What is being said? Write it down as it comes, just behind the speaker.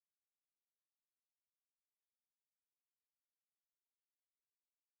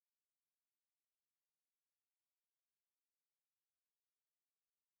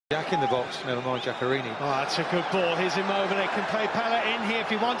Jack in the box, never mind Giaccherini. Oh, that's a good ball. Here's Immobile. Can play Pella in here if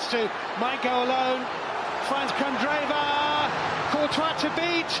he wants to. Might go alone. Finds Candreva. Courtois to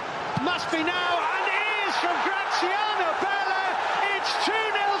beat. Must be now. And it is from Graziano Pella. It's 2-0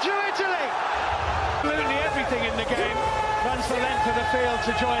 to Italy. Absolutely everything in the game. Runs the length of the field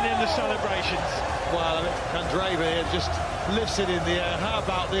to join in the celebrations. Well, Candreva here just lifts it in the air. How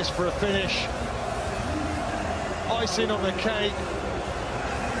about this for a finish? Icing on the cake.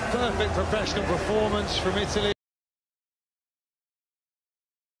 Perfect professional performance from Italy.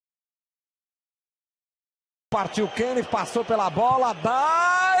 Partiu Kenny, passou pela bola,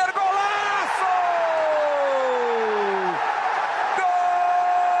 Dyer, golaço! Gol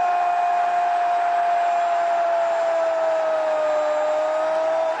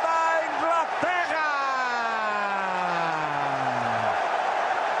da Inglaterra!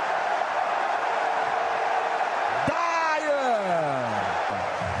 Dyer!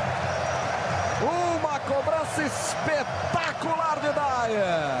 Uma cobrança espetacular de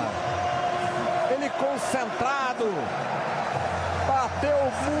Dyer! Ele concentrado,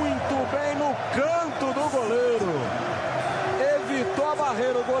 bateu muito bem no canto do goleiro, evitou a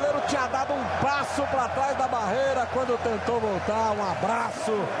barreira. O goleiro tinha dado um passo para trás da barreira quando tentou voltar. Um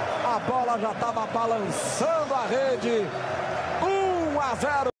abraço, a bola já estava balançando a rede.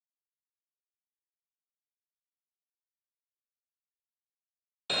 1-0.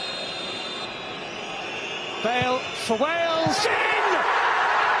 Bale for Wales.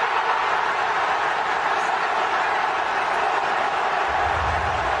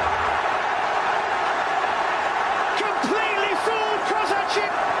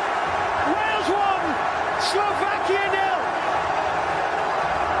 Wales 1, Slovakia 0.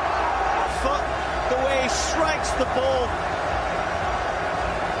 Foot, the way he strikes the ball.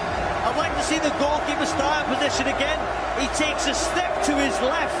 I'd like to see the goalkeeper start in position again. He takes a step to his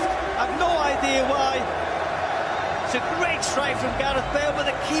left. I've no idea why. It's a great strike from Gareth Bale, but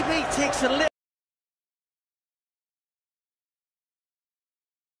the keeper takes a little.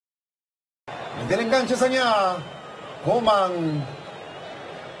 Del enganche Sañá, Coman,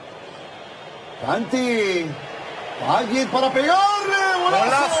 Kanté, alguien para pegarle,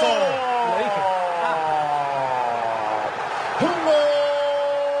 golazo. Un gol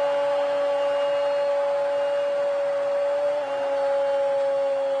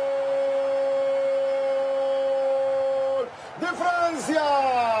de Francia.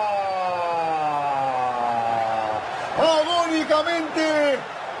 Agónicamente,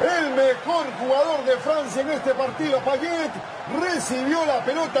 el mejor jugador de Francia en este partido, Payet, recibió la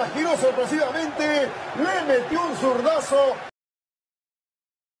pelota, giró sorpresivamente, le metió un zurdazo.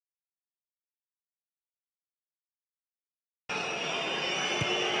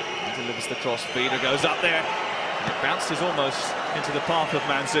 He delivers the cross, Vida goes up there. It bounces almost into the path of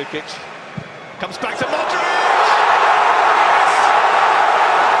Mandzukic. Comes back to Modric!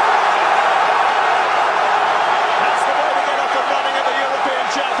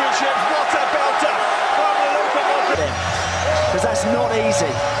 Because that's not easy,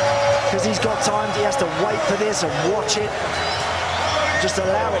 because he's got time, he has to wait for this and watch it, just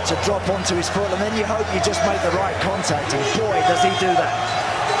allow it to drop onto his foot, and then you hope you just make the right contact, and boy does he do that.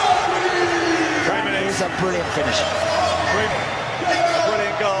 That is a brilliant finish. A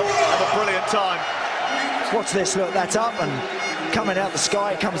brilliant goal and a brilliant time. Watch this, look, that's up and coming out the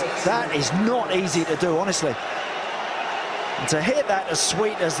sky, it comes. That is not easy to do, honestly. And to hit that as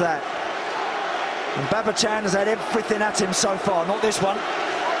sweet as that. And Babachan has had everything at him so far, not this one.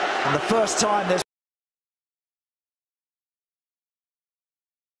 And the first time there's